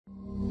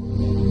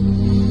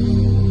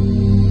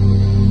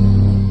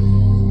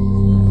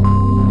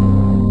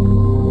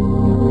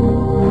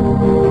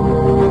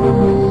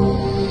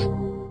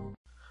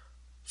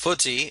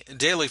FTSE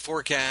daily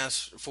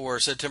forecast for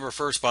September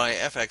 1st by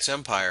FX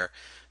Empire.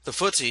 The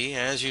FTSE,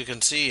 as you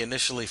can see,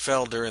 initially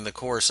fell during the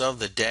course of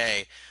the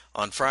day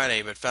on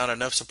Friday, but found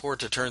enough support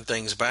to turn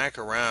things back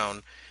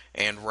around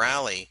and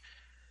rally.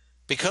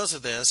 Because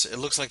of this, it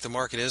looks like the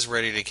market is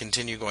ready to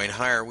continue going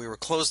higher. We were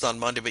closed on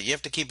Monday, but you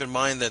have to keep in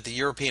mind that the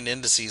European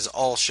indices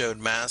all showed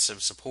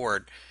massive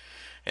support,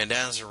 and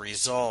as a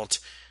result,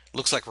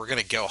 looks like we're going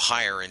to go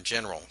higher in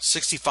general.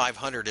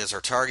 6,500 is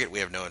our target. We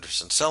have no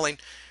interest in selling.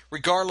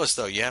 Regardless,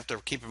 though, you have to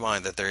keep in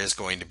mind that there is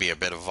going to be a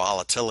bit of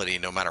volatility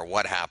no matter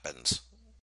what happens.